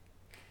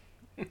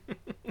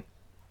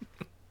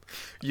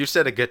 You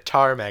said a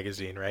guitar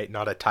magazine, right?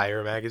 Not a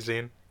tire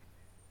magazine?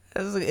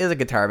 It was a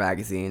guitar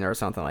magazine or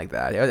something like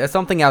that. It's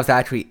something I was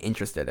actually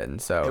interested in.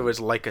 So it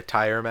was like a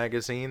tire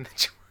magazine?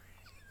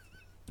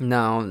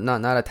 No,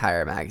 not a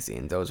tire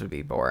magazine. Those would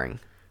be boring.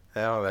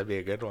 Oh, that'd be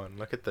a good one.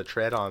 Look at the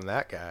tread on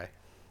that guy.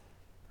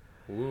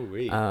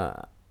 Ooh-wee.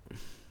 I'm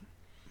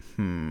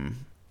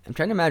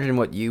trying to imagine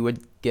what you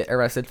would get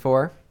arrested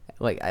for.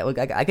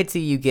 I could see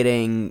you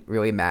getting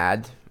really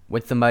mad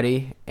with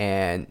somebody,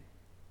 and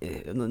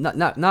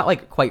not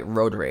like quite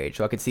road rage.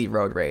 So I could see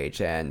road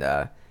rage, and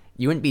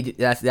you wouldn't be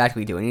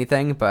actually doing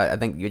anything, but I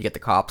think you'd get the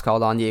cops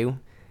called on you,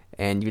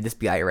 and you'd just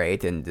be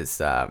irate and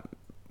just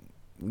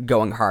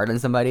going hard on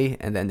somebody,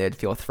 and then they'd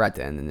feel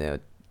threatened, and they'd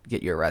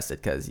get you arrested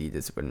because you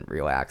just wouldn't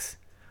relax.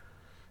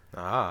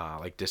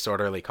 Like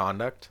disorderly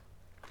conduct?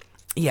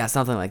 Yeah,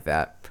 something like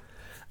that.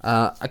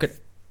 I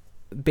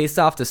based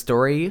off the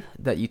story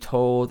that you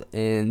told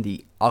in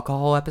the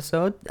alcohol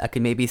episode, I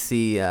could maybe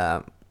see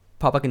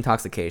public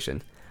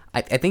intoxication.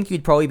 I think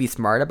you'd probably be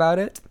smart about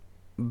it,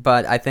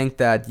 but I think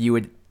that you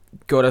would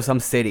go to some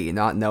city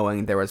not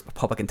knowing there was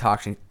public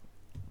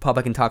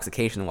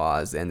intoxication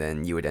laws, and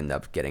then you would end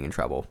up getting in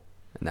trouble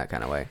in that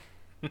kind of way.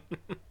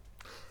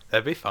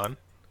 That'd be fun.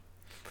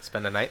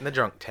 Spend a night in the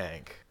drunk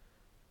tank.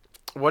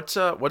 What's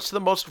the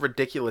most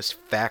ridiculous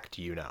fact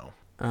you know?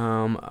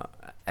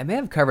 I may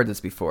have covered this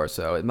before,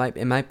 so it might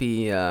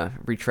be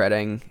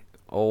retreading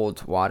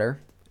old water,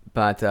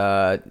 but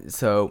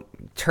so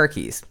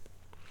turkeys.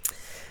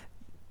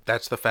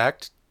 That's the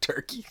fact?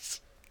 Turkeys?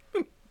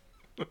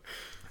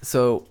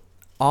 So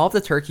all of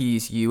the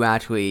turkeys you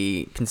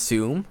actually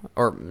consume,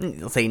 or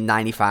let's say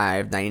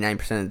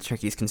 99% of the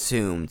turkeys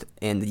consumed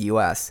in the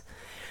U.S.,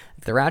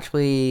 they're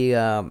actually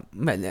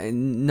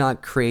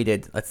not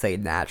created, let's say,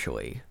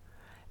 naturally.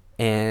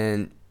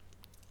 And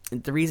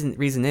the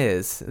reason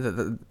is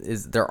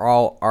they're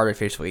all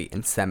artificially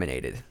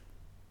inseminated.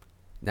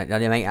 Now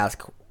you might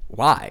ask,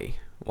 why?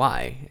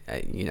 Why?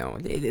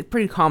 It's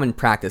pretty common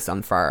practice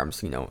on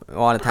farms. A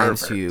lot of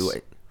times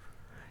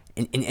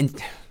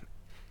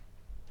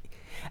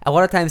a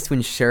lot of times to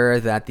ensure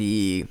that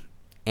the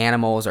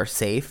animals are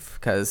safe,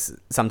 because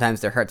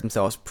sometimes they hurt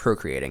themselves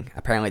procreating.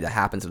 Apparently that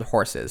happens with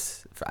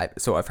horses,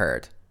 so I've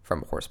heard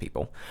from horse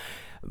people.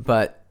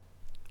 But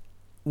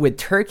with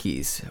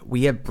turkeys,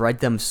 we have bred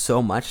them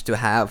so much to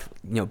have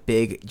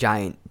big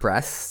giant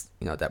breasts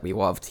that we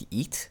love to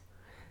eat,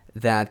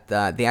 that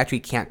they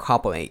actually can't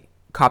copulate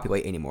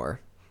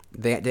anymore.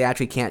 They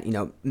actually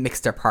can't mix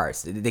their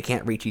parts. They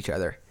can't reach each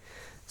other.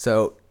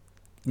 So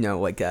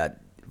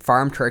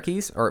farm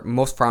turkeys, or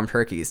most farm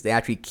turkeys, they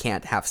actually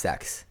can't have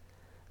sex.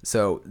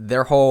 So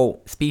their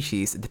whole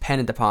species is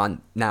dependent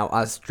upon now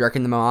us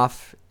jerking them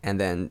off and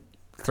then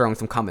throwing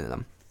some cum into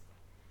them.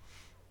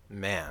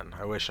 Man,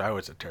 I wish I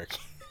was a turkey.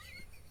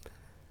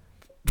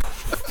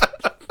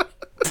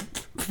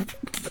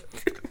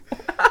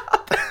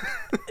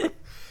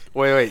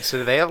 Wait. So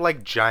do they have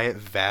like giant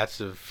vats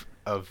of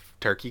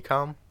turkey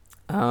cum?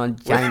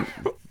 Giant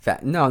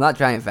vat? No, not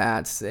giant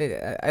vats.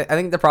 I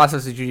think the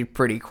process is usually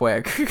pretty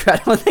quick. I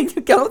don't think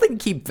you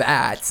keep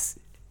vats.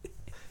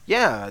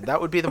 Yeah,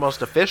 that would be the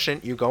most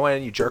efficient. You go in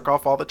and you jerk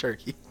off all the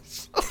turkeys.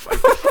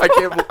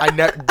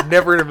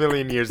 Never in a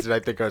million years did I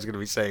think I was going to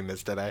be saying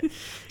this today.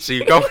 So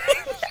you go,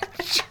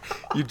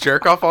 you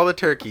jerk off all the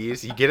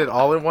turkeys, you get it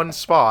all in one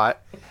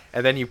spot,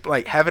 and then you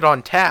have it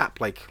on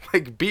tap, like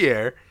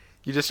beer.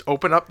 You just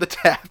open up the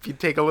tap, you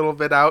take a little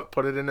bit out,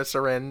 put it in a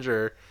syringe,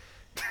 or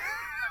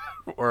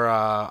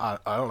I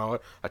don't know,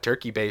 a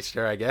turkey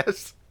baster, I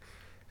guess.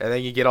 And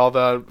then you get all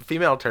the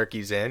female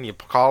turkeys in, you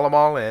call them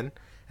all in,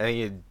 and then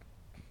you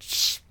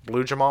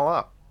splooge them all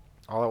up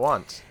all at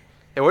once.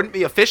 It wouldn't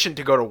be efficient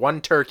to go to one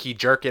turkey,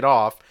 jerk it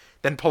off,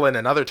 then pull in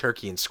another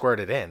turkey and squirt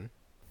it in.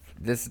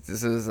 This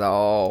is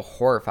all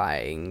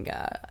horrifying,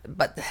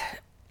 but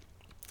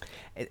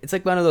it's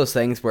like one of those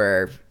things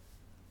where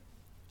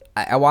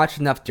I watched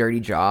enough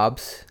Dirty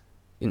Jobs,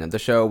 the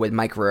show with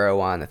Mike Rowe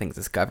on, I think,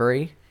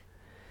 Discovery,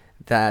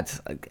 that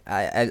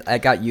I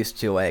got used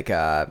to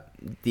the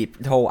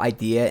whole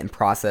idea and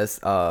process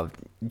of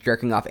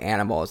jerking off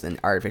animals and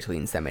artificially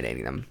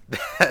inseminating them.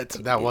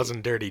 That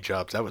wasn't Dirty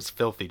Jobs. That was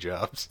Filthy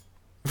Jobs.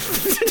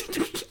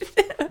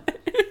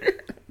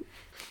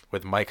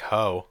 With Mike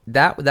Ho.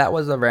 That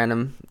was a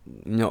random,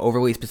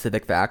 overly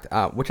specific fact,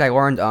 which I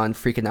learned on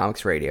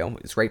Freakonomics Radio.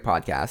 It's a great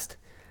podcast.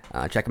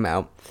 Check them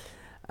out.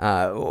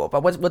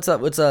 But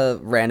what's a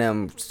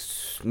random,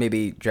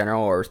 maybe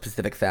general or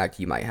specific fact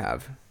you might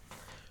have?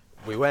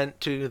 We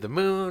went to the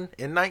moon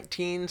in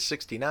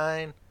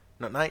 1969.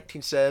 Not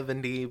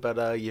 1970, but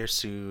a year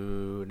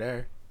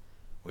sooner.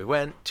 We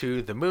went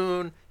to the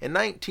moon in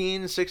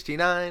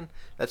 1969.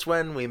 That's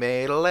when we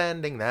made a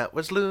landing that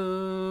was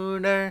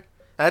lunar.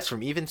 That's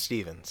from Even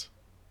Stevens.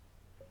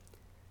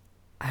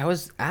 I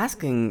was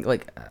asking,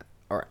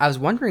 or I was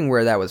wondering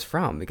where that was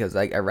from, because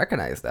I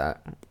recognize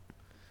that.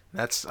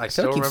 I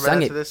still remember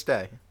that to this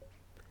day.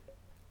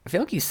 I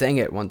feel like you sang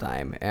it one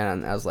time,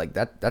 and I was like,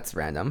 that's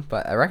random,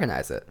 but I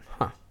recognize it.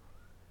 Huh.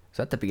 Is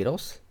that the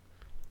Beatles?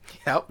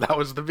 Yep, that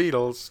was the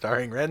Beatles,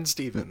 starring Ren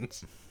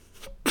Stevens.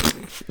 I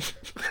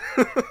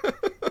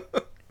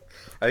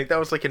think that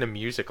was in a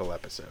musical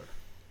episode.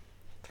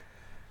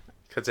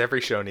 Because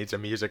every show needs a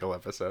musical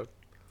episode.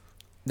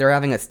 They're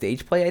having a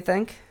stage play, I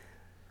think?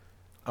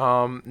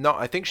 No,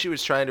 I think she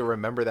was trying to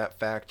remember that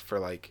fact for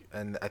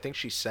and I think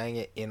she sang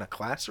it in a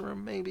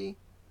classroom, maybe?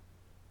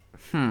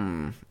 See,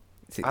 I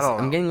don't know.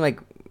 I'm getting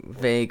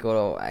vague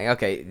little.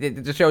 Okay,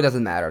 the show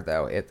doesn't matter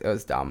though. It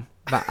was dumb,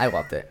 but I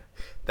loved it.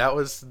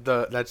 That's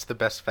the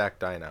best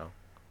fact I know.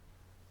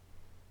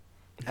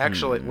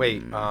 Actually,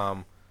 wait,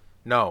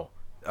 no,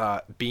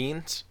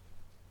 Beans,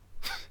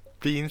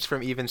 Beans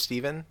from Even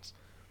Stevens.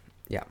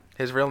 Yeah,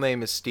 his real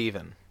name is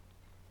Steven,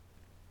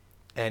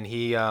 and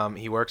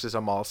he works as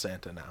a mall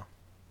Santa now.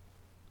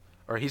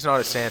 Or he's not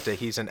a Santa,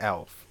 he's an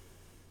elf.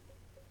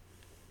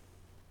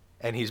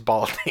 and he's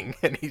balding,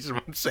 and he's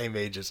the same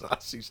age as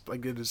us. He's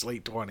like in his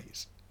late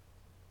 20s.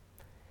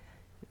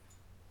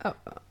 Oh,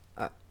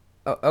 oh,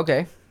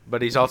 okay.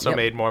 But he's also Yep.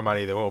 made more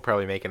money than we'll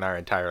probably make in our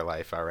entire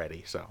life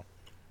already. So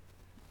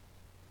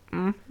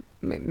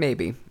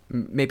Maybe.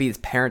 Maybe his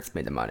parents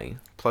made the money.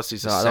 plus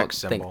he's a So I don't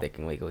sex think symbol. they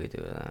can legally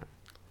do that.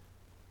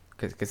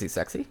 Because he's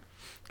sexy?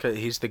 'Cause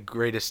he's the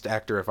greatest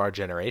actor of our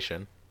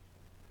generation.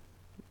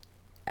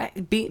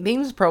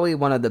 Beam's probably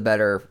one of the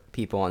better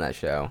people on that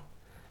show.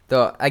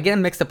 Though I get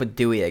him mixed up with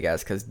Dewey, I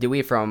guess, because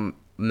Dewey from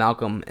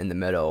Malcolm in the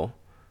Middle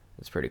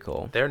is pretty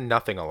cool. They're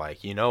nothing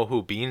alike. You know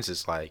who Beans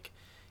is like?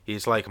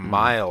 He's like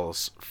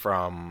Miles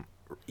from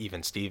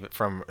even Steve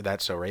from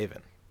That's So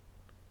Raven.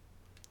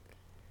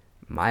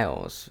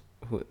 Miles,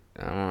 who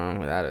I don't know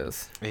who that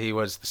is. He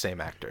was the same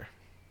actor.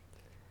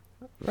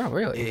 Oh,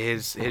 really?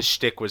 His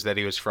shtick was that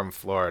he was from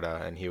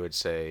Florida, and he would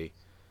say,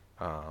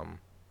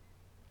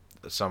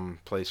 some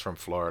place from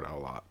Florida a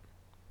lot,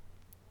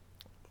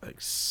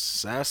 like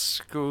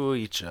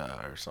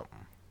Saskatchewan or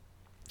something.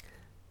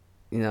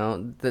 You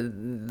know,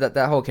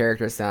 that whole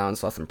character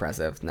sounds less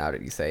impressive now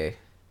that you say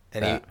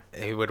And that.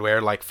 he would wear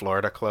like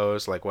Florida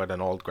clothes, like what an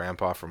old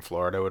grandpa from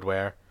Florida would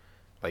wear,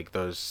 like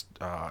those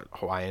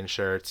Hawaiian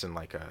shirts and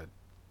like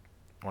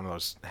one of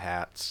those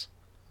hats.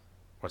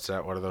 What's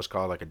that? What are those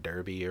called? Like a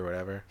derby or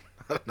whatever?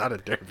 Not a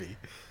derby.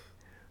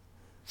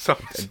 Some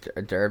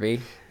A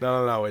derby.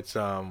 no. It's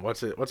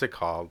what's it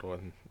called?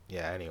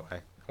 Yeah. Anyway,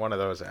 one of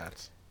those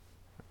hats.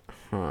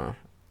 Huh.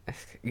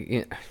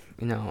 You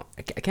know,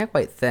 I can't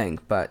quite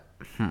think, but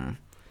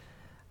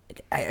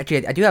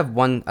actually, I do have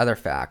one other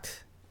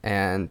fact,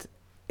 and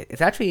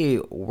it's actually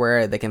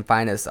where they can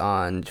find us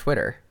on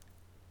Twitter.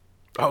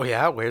 Oh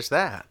yeah, where's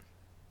that?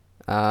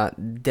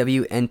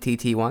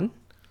 WNTT1.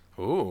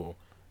 Ooh.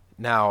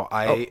 Now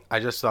I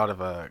just thought of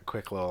a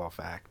quick little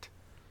fact.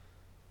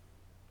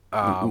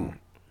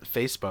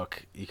 Facebook,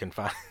 you can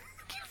find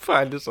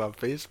find us on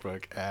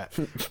Facebook at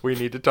We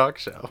Need to Talk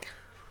Show.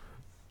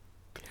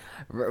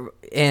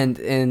 And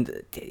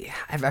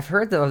I've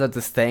heard of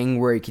this thing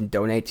where you can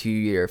donate to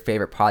your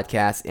favorite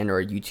podcast and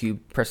or YouTube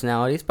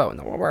personalities, but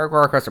no,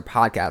 we're of course a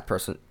podcast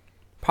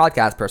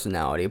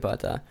personality.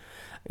 But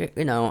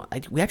you know,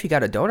 we actually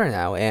got a donor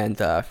now, and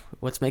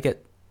let's make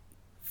it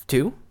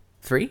 2,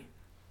 3,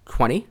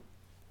 20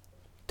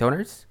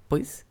 donors,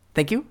 please.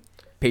 Thank you.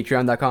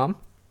 Patreon.com.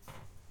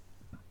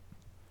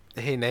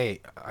 Hey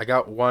Nate, I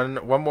got one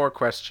more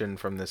question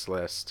from this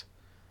list.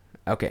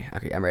 Okay,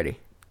 I'm ready.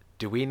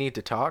 Do we need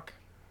to talk?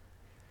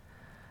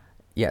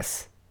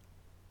 Yes.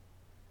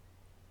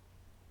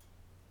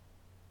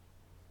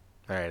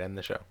 All right, end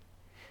the show.